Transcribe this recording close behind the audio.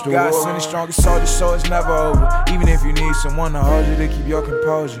God sent the strongest soldier, so it's never over. Even if you need someone to hold you to keep your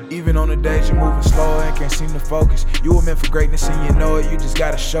composure. Even on the days you're moving slower and can't seem to focus. You were meant for greatness and you know it, you just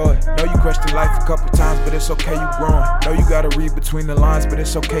gotta show it. Know you questioned life a couple times, but it's okay, you growing. Know you gotta read between the lines, but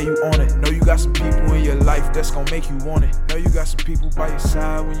it's okay, you own it. Know you got some people in your life that's gonna make you want it. Know you got some people by your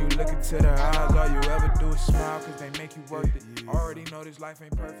side when you look into their eyes. All you ever do is smile cause they make you worth it. Already know this life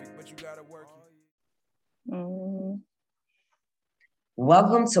ain't perfect, but you gotta work it.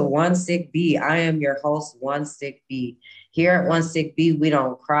 Welcome to One Sick B. I am your host, One Sick B. Here at One Sick B, we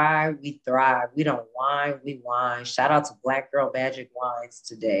don't cry, we thrive. We don't whine, we wine. Shout out to Black Girl Magic Wines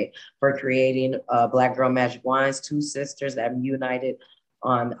today for creating Black Girl Magic Wines, two sisters that have united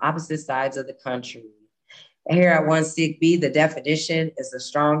on opposite sides of the country. Here at One Sick B, the definition is a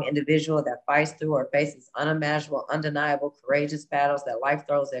strong individual that fights through or faces unimaginable, undeniable, courageous battles that life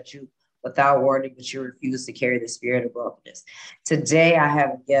throws at you without warning, but you refuse to carry the spirit of brokenness. Today, I have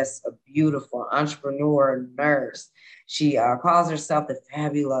a guest, a beautiful entrepreneur nurse. She calls herself the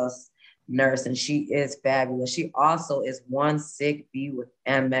fabulous nurse, and she is fabulous. She also is One Sick B with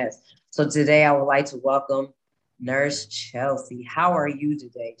MS. So today, I would like to welcome Nurse Chelsea. How are you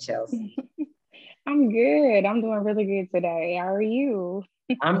today, Chelsea? I'm good. I'm doing really good today. How are you?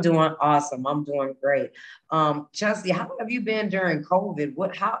 I'm doing awesome. I'm doing great. Chelsea, how have you been during COVID?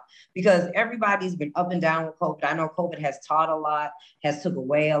 Because everybody's been up and down with COVID. I know COVID has taught a lot, has took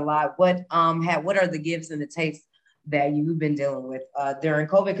away a lot. What are the gives and the takes that you've been dealing with during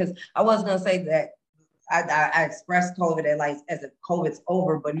COVID? Because I was gonna say that I expressed COVID as if COVID's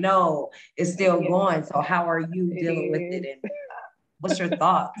over, but no, it's still going. So how are you dealing with it? And what's your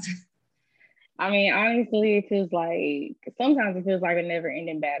thoughts? I mean, honestly, sometimes it feels like a never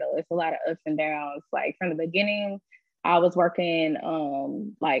ending battle. It's a lot of ups and downs. Like from the beginning, I was working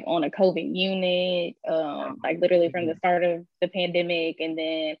on a COVID unit, like literally from the start of the pandemic. And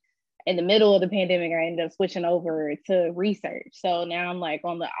then in the middle of the pandemic, I ended up switching over to research. So now I'm like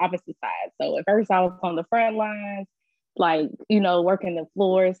on the opposite side. So at first I was on the front lines, working the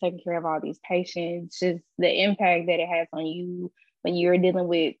floors, taking care of all these patients, just the impact that it has on you when you're dealing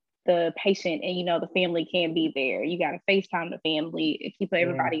with the patient and the family can't be there. You got to FaceTime the family and keep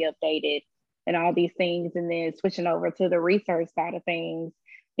everybody updated and all these things. And then switching over to the research side of things,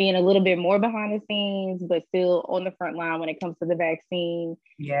 being a little bit more behind the scenes, but still on the front line when it comes to the vaccine.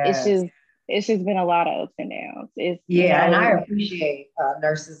 Yes. It's just been a lot of ups and downs. And I appreciate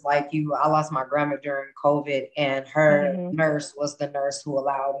nurses like you. I lost my grandma during COVID, and her nurse was the nurse who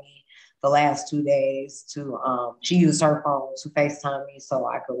allowed me the last 2 days to she used her phone to FaceTime me so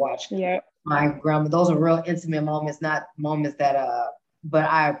I could watch my grandma. Those are real intimate moments, not moments that but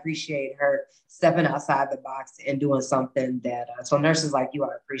I appreciate her stepping outside the box and doing something that so nurses like you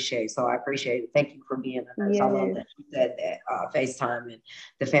I appreciate. So I appreciate it. Thank you for being a nurse. I love that you said that FaceTime and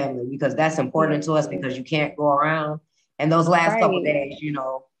the family, because that's important to us, because you can't go around and those last couple of days, you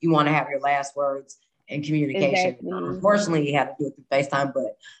want to have your last words in communication. Exactly. Unfortunately, you had to do it through FaceTime,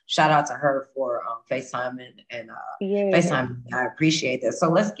 but shout out to her for FaceTime and FaceTime. I appreciate that. So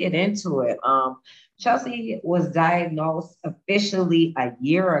let's get into it. Chelsea was diagnosed officially a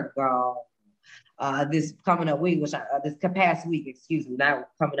year ago. This coming up week, this past week, excuse me, not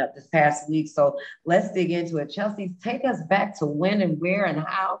coming up this past week. So let's dig into it. Chelsea, take us back to when and where and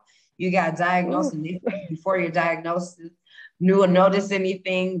how you got diagnosed, and before your diagnosis, knew or noticed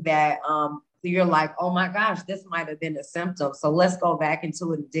anything that you're like, oh my gosh, this might have been a symptom. So let's go back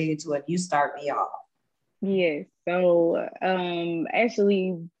into it and dig into it. You start me off. Yes. So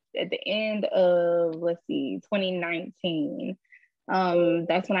actually at the end of 2019,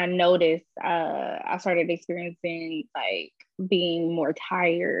 that's when I noticed I started experiencing being more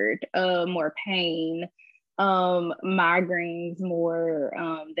tired, more pain, migraines more.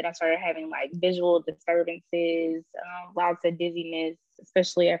 Then I started having visual disturbances, lots of dizziness,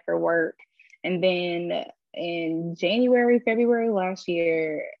 especially after work. And then in January, February last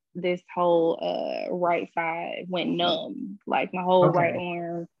year, this whole right side went numb. My whole right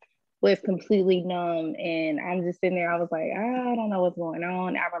arm was completely numb. And I'm just sitting there, I was like, I don't know what's going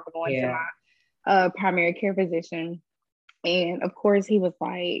on. I remember going to my primary care physician. And of course, he was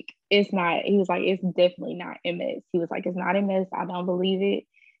like, it's definitely not MS. He was like, it's not MS. I don't believe it.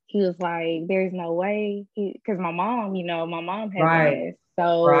 He was like, there's no way. Because my mom has MS.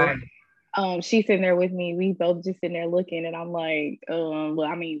 So she's sitting there with me. We both just sitting there looking, and I'm like, well,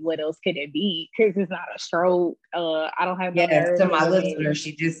 I mean, what else could it be? Because it's not a stroke. I don't have no nerves. To my listener,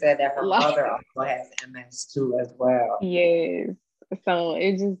 she just said that her mother also has MS too as well. Yes. So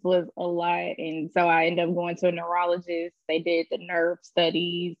it just was a lot. And so I ended up going to a neurologist. They did the nerve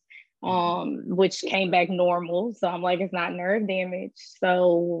studies. which came back normal. So I'm like, it's not nerve damage.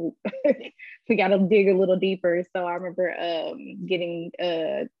 So we got to dig a little deeper. So I remember getting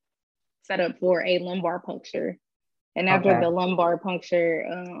set up for a lumbar puncture. And after the lumbar puncture,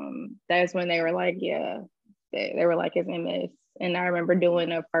 that's when they were like, yeah, they were like, it's MS. And I remember doing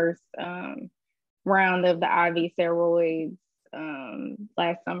the first round of the IV steroids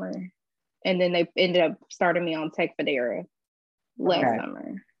last summer. And then they ended up starting me on Tecfidera last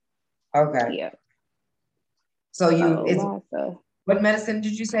summer. Okay. Yeah. So what medicine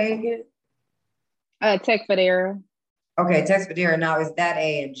did you say again? Tecfidera. Okay, Tecfidera. Now, is that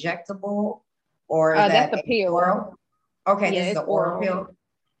a injectable or is that a pill? Oral? Okay, yeah, this is an oral pill.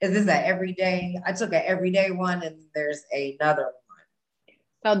 Is this an everyday? I took an everyday one, and there's another one.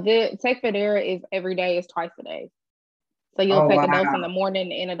 So the Tecfidera is every day. It's twice a day. So you'll take a dose in the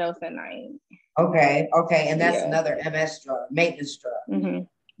morning and a dose at night. Okay, and that's another MS drug, maintenance drug. Mm-hmm.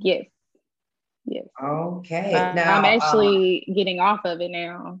 Yes. Okay. Now I'm actually getting off of it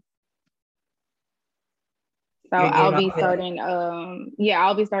now. So I'll be starting.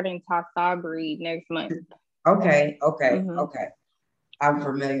 I'll be starting Tosabri next month. Okay. I'm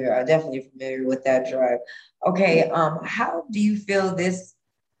familiar. I'm definitely familiar with that drug. Okay. How do you feel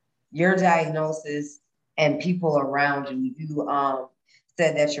your diagnosis and people around you? You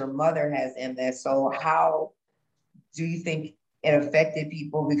said that your mother has MS. So how do you think it affected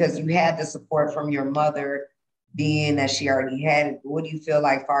people? Because you had the support from your mother, being that she already had it. What do you feel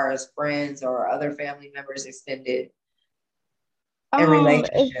like far as friends or other family members extended in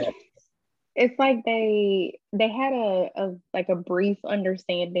relationship? It's like they had a brief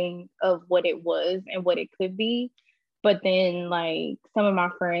understanding of what it was and what it could be. But then like some of my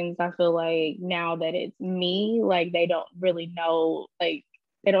friends, I feel like now that it's me, like they don't really know, like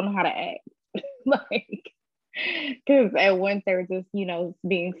they don't know how to act. Like, because at once they were just,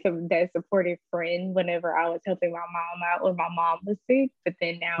 being that supportive friend whenever I was helping my mom out when my mom was sick. But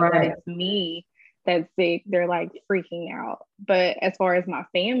then now that it's me that's sick, they're like freaking out. But as far as my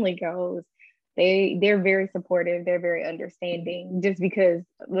family goes, they're very supportive. They're very understanding just because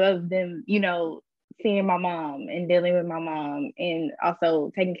of them, seeing my mom and dealing with my mom and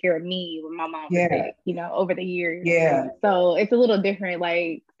also taking care of me when my mom was sick, over the years. Yeah. So it's a little different.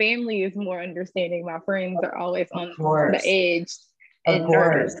 Like family is more understanding. My friends are always on the edge and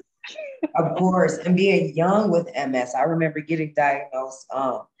nervous. Of course. And being young with MS, I remember getting diagnosed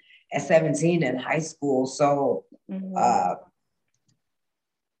at 17 in high school. So the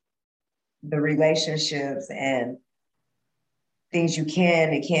relationships and things you can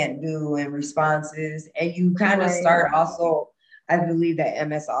and can't do and responses. And you kind of start also, I believe that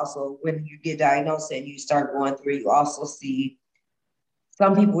MS also, when you get diagnosed and you start going through, you also see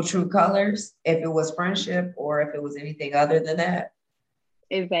some people true colors, if it was friendship or if it was anything other than that.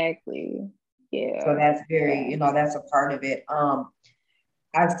 Exactly. Yeah. So that's very, that's a part of it.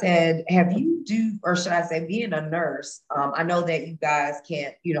 I said, or should I say, being a nurse, I know that you guys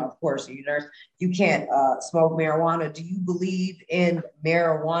can't, of course, you're a nurse, you can't smoke marijuana. Do you believe in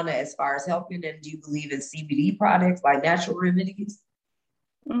marijuana as far as helping? And do you believe in CBD products like natural remedies?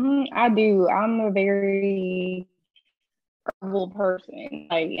 I do. I'm a very herbal person.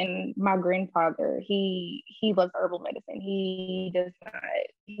 Like, and my grandfather, he loves herbal medicine. He does not,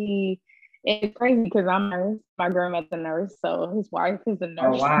 it's crazy because I'm a nurse. My grandma's a nurse, so his wife is a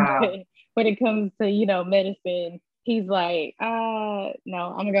nurse. Oh, wow. But when it comes to, medicine, he's like, no,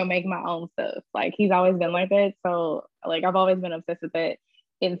 I'm gonna go make my own stuff. Like he's always been like that. So like I've always been obsessed with that.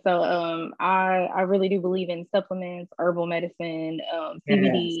 And so I really do believe in supplements, herbal medicine,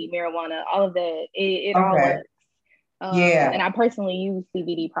 CBD, marijuana, all of that. It all works. And I personally use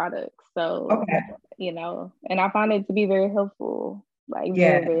CBD products. So, and I find it to be very helpful, like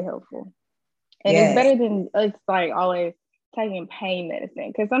very, very helpful. And it's better than, it's like always taking pain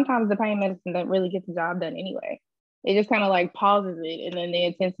medicine, because sometimes the pain medicine doesn't really get the job done anyway. It just kind of like pauses it, and then the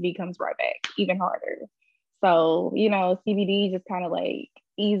intensity comes right back even harder. So, CBD just kind of like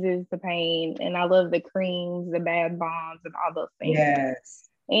eases the pain. And I love the creams, the bath bombs, and all those things. Yes.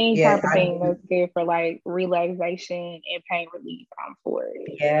 Any type of thing that's good for like relaxation and pain relief, I'm for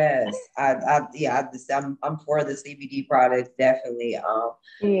it. Yes, I'm for the CBD products, definitely. How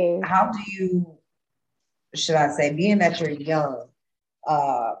do you, should I say, being that you're young,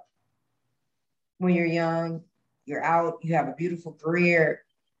 when you're young, you're out, you have a beautiful career,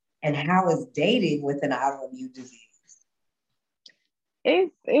 and how is dating with an autoimmune disease?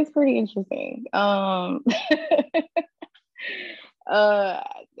 It's pretty interesting.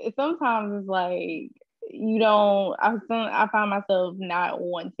 Sometimes it's like I find myself not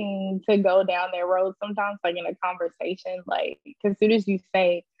wanting to go down that road sometimes, like in a conversation, like as soon as you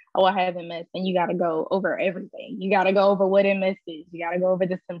say oh, I have MS, and you got to go over everything. You got to go over what MS is. You got to go over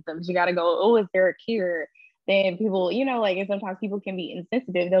the symptoms. You got to go, oh, is there a cure? Then people, like, and sometimes people can be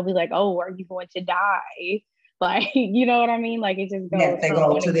insensitive. They'll be like, oh, are you going to die? Like, you know what I mean? Like, it just goes they from go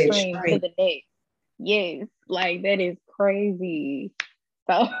one to the extreme extreme. to the next. Yes, like that is crazy.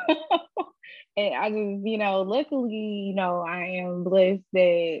 So, and I just, luckily, I am blessed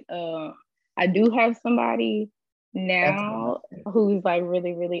that I do have somebody now who's like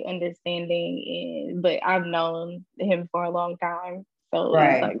really, really understanding. But I've known him for a long time. So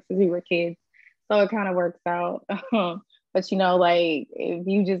it's like since we were kids. So it kind of works out. But like if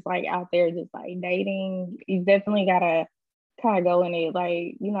you just like out there just like dating, you definitely gotta kind of go in it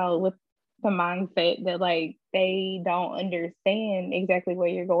like, with the mindset that like they don't understand exactly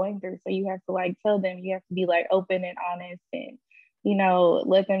what you're going through. So you have to like tell them, you have to be like open and honest and,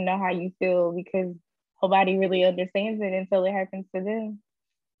 let them know how you feel because nobody really understands it until it happens to them.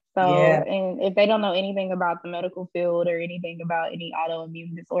 So, and if they don't know anything about the medical field or anything about any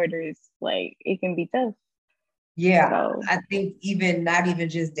autoimmune disorders, like it can be tough. Yeah, so, I think not even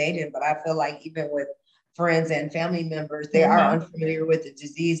just dating, but I feel like even with friends and family members, they are unfamiliar with the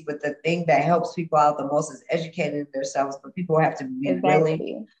disease. But the thing that helps people out the most is educating themselves. But people have to be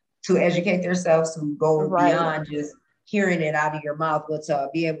willing to educate themselves, to go beyond just hearing it out of your mouth, but to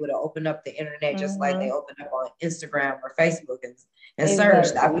be able to open up the internet just like they open up on Instagram or Facebook and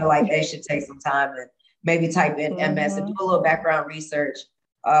search. I feel like they should take some time and maybe type in MS and do a little background research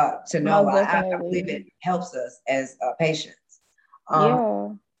to know. I believe it helps us as patients.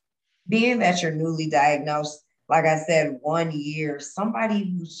 Being that you're newly diagnosed, like I said, 1 year, somebody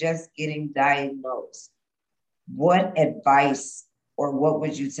who's just getting diagnosed, what advice or what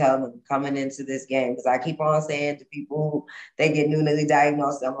would you tell them coming into this game? Because I keep on saying to people who they get newly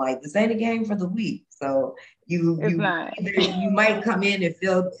diagnosed, I'm like, this ain't a game for the weak. So you might come in and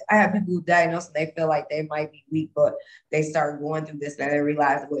feel, I have people who diagnosed and they feel like they might be weak, but they start going through this and they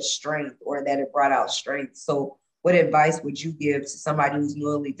realize what strength or that it brought out strength. So what advice would you give to somebody who's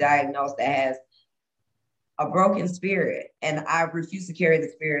newly diagnosed that has a broken spirit? And I refuse to carry the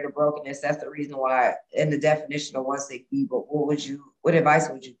spirit of brokenness. That's the reason why in the definition of one sick be, but what advice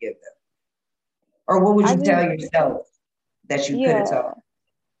would you give them? Or what would you tell yourself that you could have told?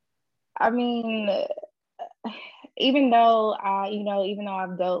 I mean, even though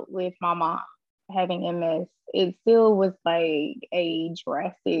I've dealt with my mom having MS, it still was like a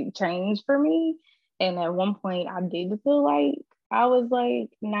drastic change for me. And at one point I did feel like I was like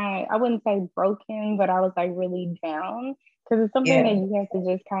I wouldn't say broken, but I was like really down because it's something that you have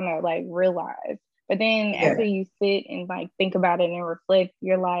to just kind of like realize. But then after you sit and like think about it and reflect,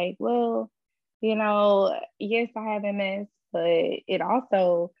 you're like, well, yes, I have MS, but it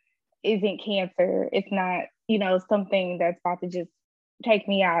also isn't cancer. It's not, something that's about to just take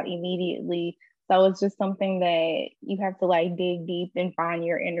me out immediately. So it's just something that you have to like dig deep and find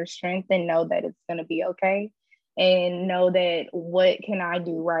your inner strength and know that it's going to be okay. And know that what can I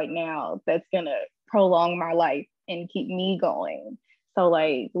do right now that's going to prolong my life and keep me going. So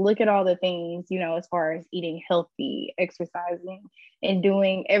like, look at all the things, as far as eating healthy, exercising, and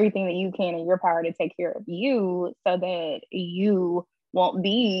doing everything that you can in your power to take care of you so that you won't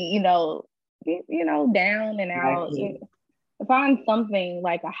be, down and out. Find something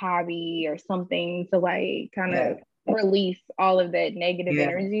like a hobby or something to like kind of release all of that negative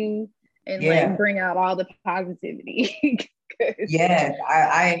energy and like bring out all the positivity.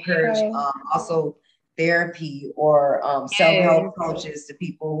 I encourage also therapy or self-help coaches to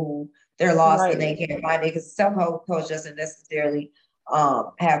people who they're lost and they can't find it, because self-help coach doesn't necessarily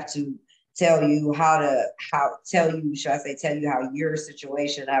have to tell you how your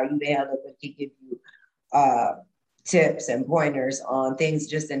situation, how you handle it, can give you tips and pointers on things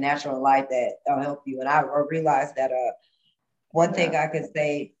just in natural life that'll help you. And I realized that one thing I could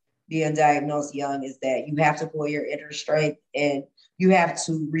say being diagnosed young is that you have to pull your inner strength and you have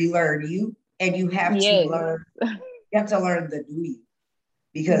to relearn you, and you have to learn the new you,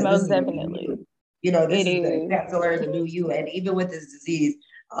 because most definitely you have to learn the new you. And even with this disease,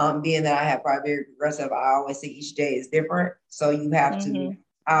 being that I have primary progressive, I always say each day is different. So you have to,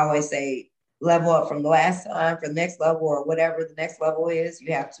 I always say, level up from the last time for the next level, or whatever the next level is.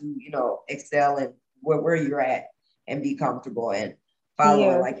 You have to, excel in where you're at and be comfortable and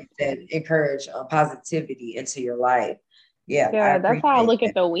follow, like you said, encourage positivity into your life. That's how I look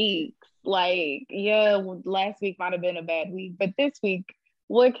at the weeks. Like, last week might have been a bad week, but this week,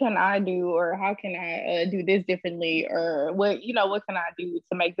 what can I do, or how can I do this differently, or what can I do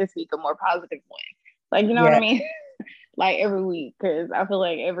to make this week a more positive one? Like, what I mean? like every week, because I feel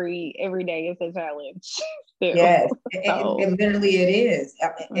like every day is a challenge still. Yes, So literally it is.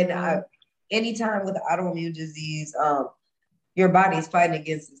 And mhm. anytime with autoimmune disease, your body's fighting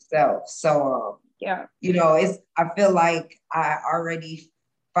against itself. So, Yeah, I feel like I already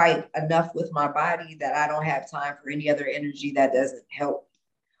fight enough with my body that I don't have time for any other energy that doesn't help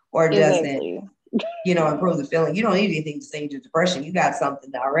or doesn't, exactly. improve the feeling. You don't need anything to save your depression. You got something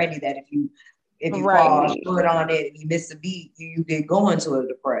already that if you fall Right. short on it and you miss a beat, you could go into a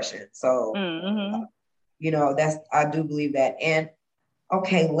depression. So, Mm-hmm. I do believe that. And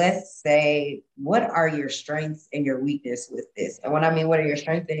okay, let's say, what are your strengths and your weakness with this? And when I mean, what are your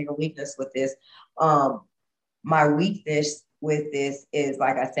strengths and your weakness with this? My weakness with this is,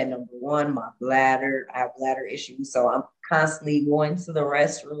 like I said, number one, my bladder. I have bladder issues, so I'm constantly going to the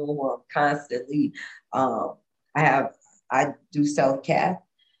restroom, or I'm constantly, I have, I do self care.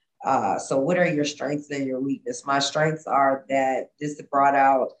 So what are your strengths and your weakness? My strengths are that this brought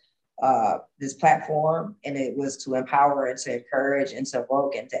out this platform, and it was to empower and to encourage and to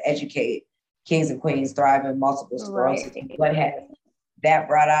evoke and to educate kings and queens thriving multiple sclerosis. Right. What has that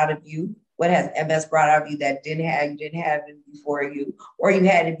brought out of you? What has MS brought out of you that you didn't have it before you, or you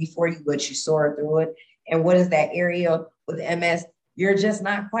had it before you, but you soared through it? And what is that area with MS you're just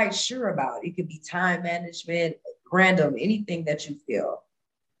not quite sure about? It could be time management, random, anything that you feel.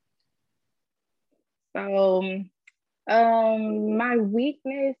 So, my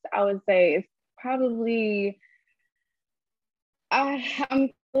weakness, I would say, is probably I'm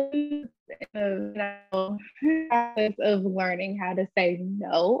in the process of learning how to say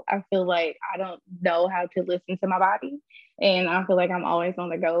no. I feel like I don't know how to listen to my body, and I feel like I'm always on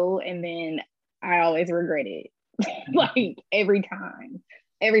the go, and then I always regret it. Like every time,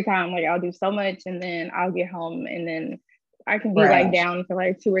 like I'll do so much, and then I'll get home, and then I can be like Crash. down for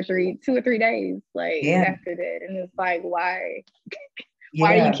like 2 or 3 days, like Yeah. after that, and it's like, why do you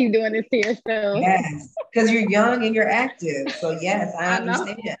Yeah. keep doing this to yourself? Yes. Because you're young and you're active. So yes, I I know.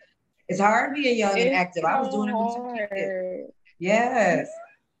 understand. It's hard being young and It's active. I was doing so it with 2 kids. hard. Yes.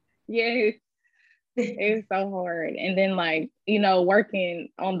 Yes, it's so hard. And then like, working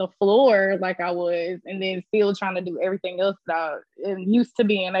on the floor like I was, and then still trying to do everything else that I'm used to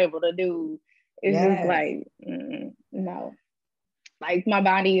being able to do. It's just Yes. like, no. Like my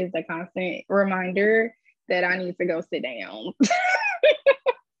body is a constant reminder that I need to go sit down.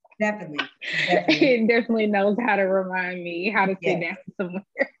 Definitely. Definitely. It definitely knows how to remind me how to sit Yes. down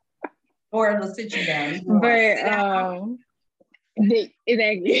somewhere. Or it'll sit you down. Either one. But Sit down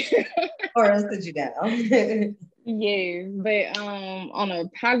exactly. or it'll sit you down. Yes, but on a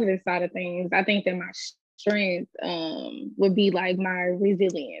positive side of things, I think that my strength would be like my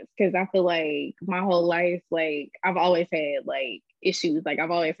resilience, because I feel like my whole life, like I've always had like issues, like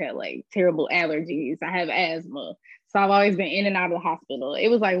I've always had like terrible allergies. I have asthma, so I've always been in and out of the hospital. It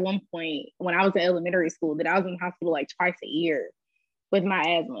was like one point when I was in elementary school that I was in the hospital like twice a year with my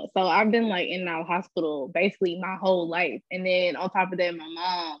asthma. So I've been like in and out of hospital basically my whole life. And then on top of that, my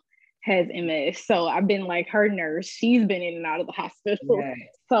mom has MS. So I've been like her nurse. She's been in and out of the hospital. Yeah.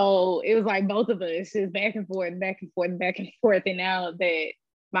 So it was like both of us just back and forth, back and forth, back and forth. And now that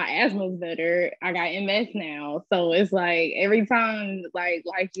my asthma's better, I got MS now. So it's like every time like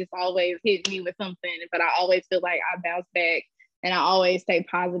life just always hit me with something, but I always feel like I bounce back and I always stay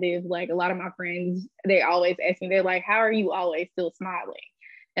positive. Like a lot of my friends, they always ask me, they're like, how are you always still smiling?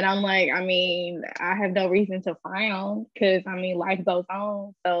 And I'm like, I mean, I have no reason to frown, because I mean, life goes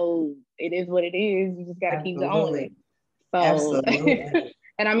on. So it is what it is. You just got to keep going. Absolutely. So, Absolutely.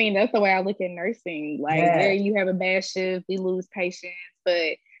 and I mean, that's the way I look at nursing. Like, yeah, Yes. you have a bad shift, we lose patients,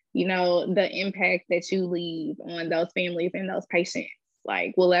 but the impact that you leave on those families and those patients,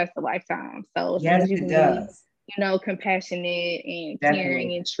 like, will last a lifetime. So as long Yes, as you it can be, does. compassionate and caring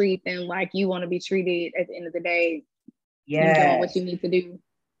Definitely. and treat them like you want to be treated at the end of the day, you're doing what you Yes. need to do.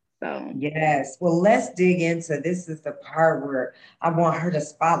 So, Yes. Well, let's dig into this. Is the part where I want her to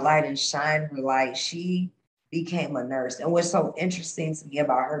spotlight and shine her light. She became a nurse. And what's so interesting to me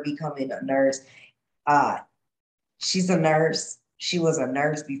about her becoming a nurse, uh, she's a nurse. She was a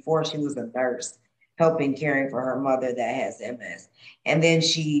nurse before she was a nurse, helping caring for her mother that has MS. And then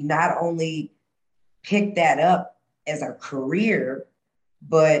she not only picked that up as a career,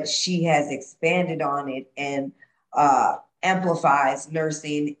 but she has expanded on it and amplifies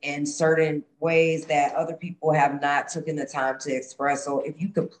nursing in certain ways that other people have not taken the time to express. So if you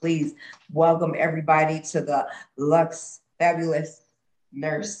could please welcome everybody to the Lux Fabulous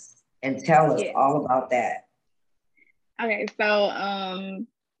Nurse and tell us yeah. all about that. Okay, so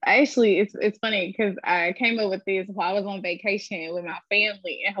actually it's funny because I came up with this while I was on vacation with my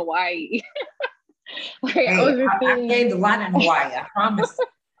family in Hawaii. Like I Hey, was just I sitting. gained a lot in Hawaii. I promise.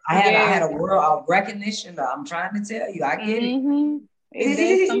 I had Yes. a world of recognition. I'm trying to tell you, I get Mm-hmm. It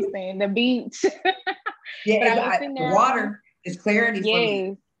does it. something. The beach. Yeah, But I was sitting the there. water is clarity for me.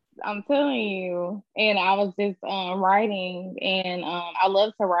 Yes, I'm telling you. And I was just writing, and I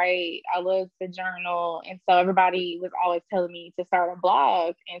love to write. I love to journal, and so everybody was always telling me to start a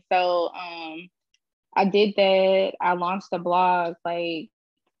blog. And so I did that. I launched a blog like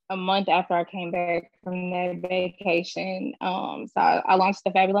a month after I came back from that vacation. So I launched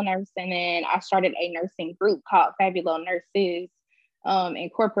the Fabulous Nurse, and then I started a nursing group called Fabulous Nurses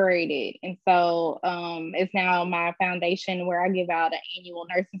Incorporated. And so it's now my foundation where I give out an annual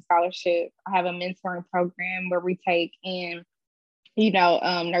nursing scholarship. I have a mentoring program where we take in,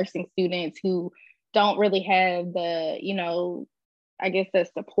 nursing students who don't really have the, I guess the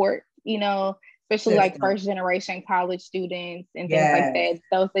support, especially like System. first generation college students and things like Yes,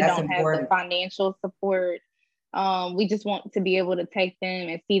 that. Those that that's don't have the important. financial support. We just want to be able to take them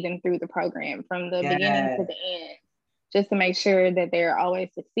and see them through the program from the beginning to the end, just to make sure that they're always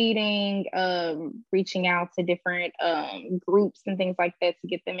succeeding, reaching out to different groups and things like that to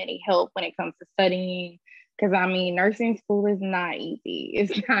get them any help when it comes to studying. Because I mean, nursing school is not easy.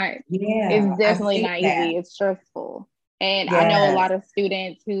 It's not, Yeah, it's I definitely see not that. easy. It's stressful. And I know a Yes. lot of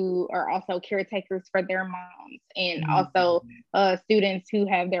students who are also caretakers for their moms, and also Mhm. students who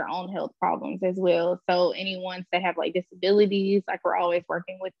have their own health problems as well. So anyone that have like disabilities, like we're always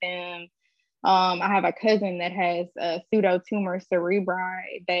working with them. I have a cousin that has a pseudotumor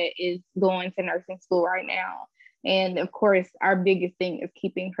cerebri that is going to nursing school right now. And of course, our biggest thing is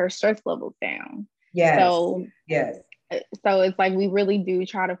keeping her stress levels down. Yes. So Yes. so it's like we really do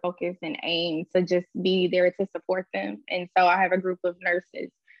try to focus and aim to just be there to support them. And so I have a group of nurses,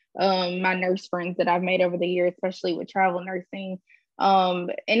 my nurse friends that I've made over the years, especially with travel nursing.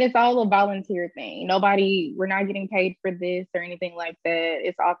 And it's all a volunteer thing. We're not getting paid for this or anything like that.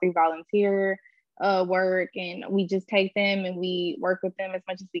 It's all through volunteer work, and we just take them and we work with them as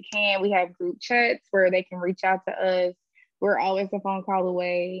much as we can. We have group chats where they can reach out to us. We're always a phone call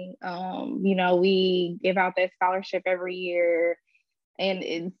away. We give out that scholarship every year,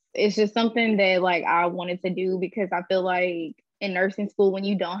 and it's just something that like I wanted to do because I feel like in nursing school, when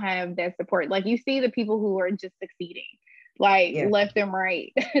you don't have that support, like you see the people who are just succeeding, like Yeah. left and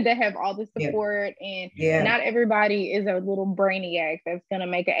right, that have all the Yeah. support, and Yeah. not everybody is a little brainiac that's gonna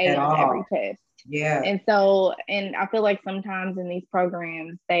make an A At on every all. test. Yeah. And so, and I feel like sometimes in these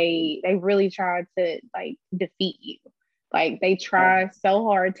programs, they really try to like defeat you. Like they try so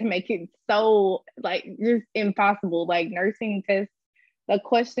hard to make it so like just impossible. Like nursing tests, the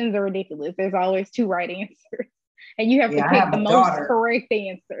questions are ridiculous. There's always two right answers, and you have to Yeah. I pick have the a most daughter. correct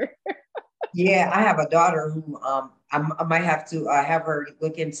answer. Yeah, I have a daughter who I might have to have her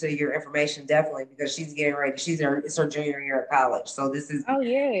look into your information definitely because she's getting ready. It's her junior year of college, so this is Oh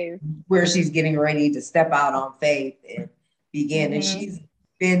yes. where she's getting ready to step out on faith and begin. And Mm-hmm. she's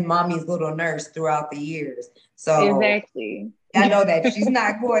been mommy's little nurse throughout the years, so Exactly. I know that she's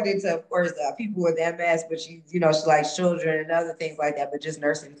not going into, of course, people with MS, but she likes children and other things like that, but just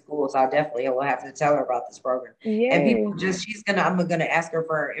nursing school. So I will have to tell her about this program. And Yes. I'm gonna ask her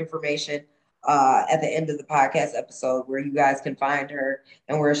for her information at the end of the podcast episode where you guys can find her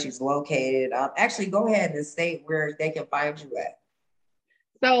and where she's located. Actually, go ahead and state where they can find you at.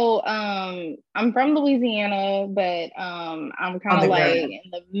 So I'm from Louisiana, but I'm On kind the of like ground. in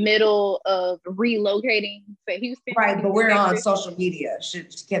the middle of relocating to Right, but Houston, we're on Texas. social media.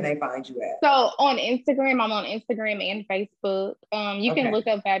 Can they find you at? So on Instagram, I'm on Instagram and Facebook. You can Okay. look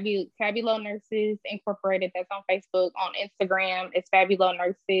up Fabulo Nurses Incorporated. That's on Facebook. On Instagram, it's Fabulo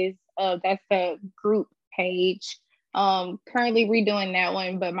Nurses. That's the group page. Currently redoing that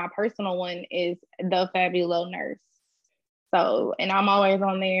one, but my personal one is the Fabulo Nurse. So, and I'm always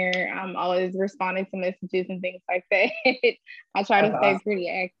on there. I'm always responding to messages and things like that. I try That's to stay awesome. pretty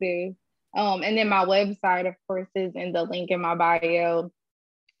active. And then my website, of course, is in the link in my bio.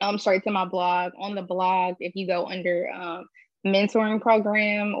 Straight to my blog. On the blog, if you go under mentoring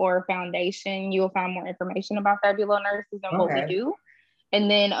program or foundation, you will find more information about Fabulous Nurses and what we Okay. do.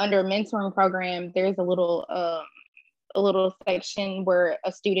 And then under mentoring program, there's a little section where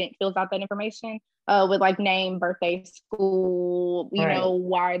a student fills out that information with like name, birthday, school, Right.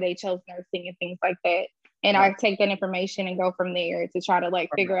 why they chose nursing and things like that. And I Right. take that information and go from there to try to like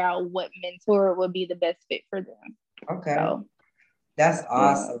figure out what mentor would be the best fit for them. Okay. So That's yeah.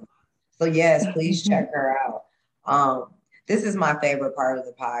 awesome. So yes, please check her out. This is my favorite part of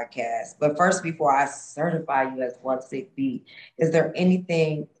the podcast. But first, before I certify you as one sick beat, is there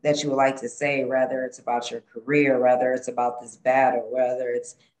anything that you would like to say, whether it's about your career, whether it's about this battle, whether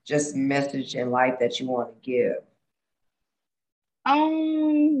it's just message in life that you want to give?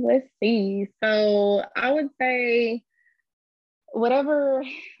 Let's see. So I would say whatever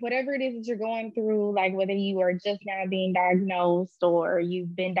it is that you're going through, like whether you are just now being diagnosed or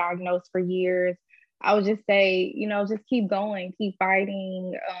you've been diagnosed for years, I would just say, just keep going, keep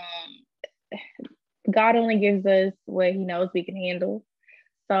fighting. God only gives us what he knows we can handle.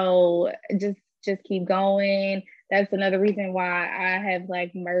 So just keep going. That's another reason why I have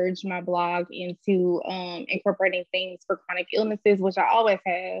like merged my blog into incorporating things for chronic illnesses, which I always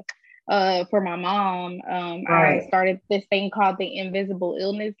have. For my mom, I started this thing called the Invisible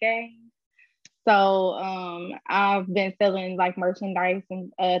Illness Game. So I've been selling like merchandise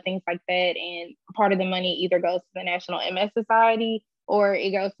and things like that. And part of the money either goes to the National MS Society or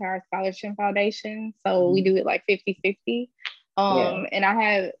it goes to our scholarship foundation. So we do it like 50-50. And I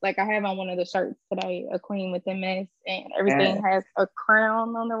have on one of the shirts today, a queen with MS, and everything has a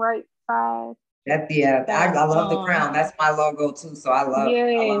crown on the right side. I love the crown. That's my logo too. So I love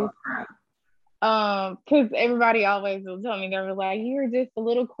the crown. Because everybody always will tell me, they were like, "You're just a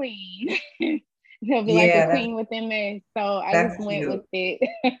little queen." They'll be like a queen with MS. So I just went with it.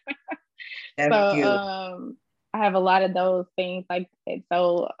 I have a lot of those things like that.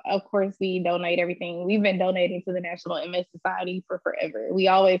 So of course we donate everything. We've been donating to the National MS Society for forever. We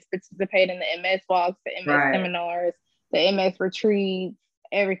always participate in the MS walks, the MS seminars, the MS retreats,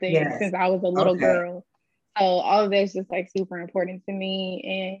 everything since I was a little girl. So all of that's just like super important to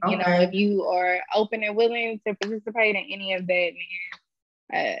me. And if you are open and willing to participate in any of that,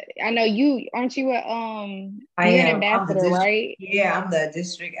 I know you aren't you an ambassador, right? Yeah, I'm the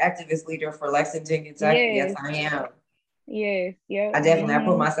district activist leader for Lexington, Kentucky. Yes, I am. Yes, yeah. I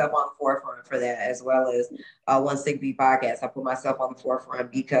put myself on the forefront for that, as well as One Sick B podcast. I put myself on the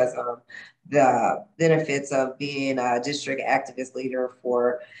forefront because the benefits of being a district activist leader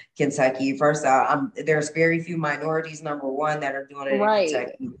for Kentucky. First, there's very few minorities, number one, that are doing it in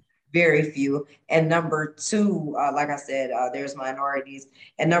Kentucky. Very few. And number two, like I said, there's minorities.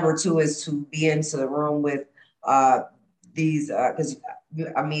 And number two is to be into the room with these, because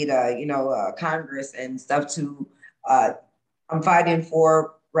I meet, Congress and stuff to, I'm fighting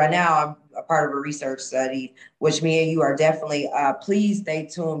for right now. I'm a part of a research study, which me and you are definitely, please stay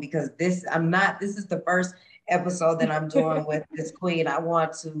tuned because this is the first episode that I'm doing with this queen. I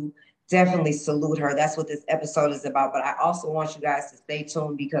want to definitely salute her. That's what this episode is about. But I also want you guys to stay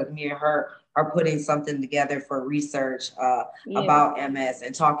tuned because me and her are putting something together for research about MS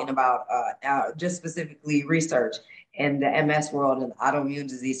and talking about just specifically research in the MS world and autoimmune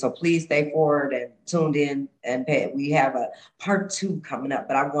disease. So please stay forward and tuned in and pay. We have a part 2 coming up,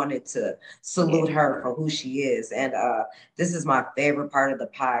 but I wanted to salute her for who she is. And this is my favorite part of the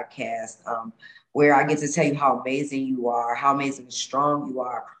podcast where I get to tell you how amazing you are, how amazing and strong you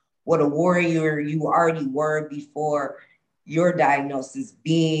are, what a warrior you already were before your diagnosis,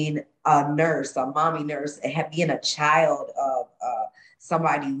 being a nurse, a mommy nurse, and being a child of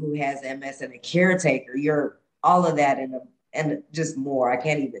somebody who has MS and a caretaker. You're all of that and just more. I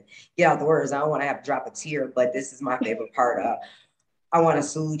can't even get out the words. I don't want to have to drop a tear, but this is my favorite part. I want to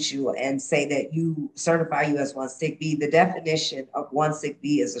salute you and say that you certify you as One Sick B. The definition of One Sick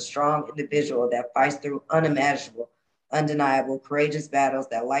B is a strong individual that fights through unimaginable, undeniable, courageous battles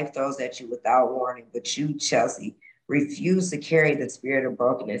that life throws at you without warning. But you, Chelsea, refuse to carry the spirit of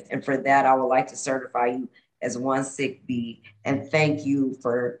brokenness. And for that, I would like to certify you as One Sick B. And thank you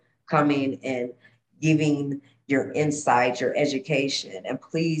for coming and giving your insight, your education, and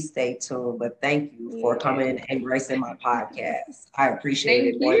please stay tuned. But thank you for coming and gracing my podcast. I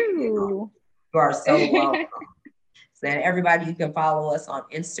appreciate it. Thank you. You are so welcome. And everybody, you can follow us on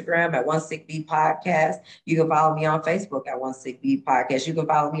Instagram at One Sick B Podcast. You can follow me on Facebook at One Sick B Podcast. You can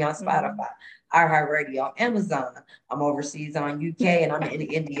follow me on Spotify, iHeartRadio, Amazon. I'm overseas on UK and I'm in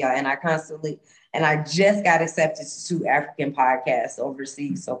India, and I just got accepted to 2 African podcasts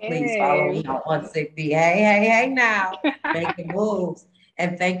overseas. So please follow me on One Sick B. Hey now, making moves.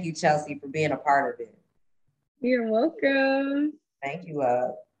 And thank you, Chelsea, for being a part of it. You're welcome. Thank you,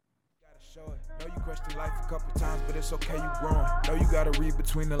 Know you question life a couple times, but it's okay, you growing. Know you gotta read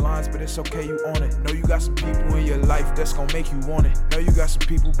between the lines, but it's okay, you on it. Know you got some people in your life that's gonna make you want it. Know you got some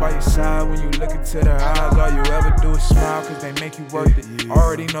people by your side when you look into their eyes. All you ever do is smile, cause they make you worth it.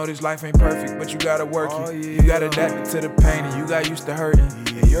 Already know this life ain't perfect, but you gotta work it. You got adapted to the pain and you got used to hurting.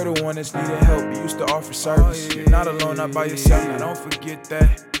 And you're the one that's needed help, you used to offer service. You're not alone, not by yourself, now don't forget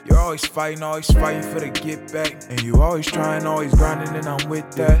that. You're always fighting for the get back. And you always trying, always grinding, and I'm with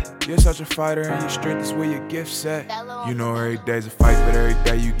that. You're such a fighter, and your strength is where your gift's at. You know every day's a fight, but every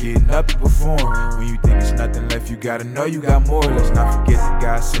day you getting up to perform. When you think it's nothing left, you gotta know you got more. Let's not forget that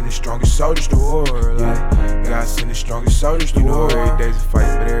God sent the strongest soldiers to war. Yeah, God sent the strongest soldiers to war. Every day's a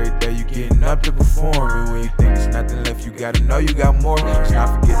fight, but every day you getting up to perform. And when you think there's nothing left, you gotta know you got more. Let's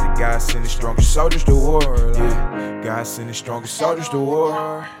not forget that God sent the strongest soldiers to war. Yeah, God sent the strongest soldiers to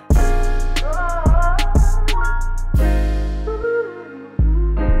war.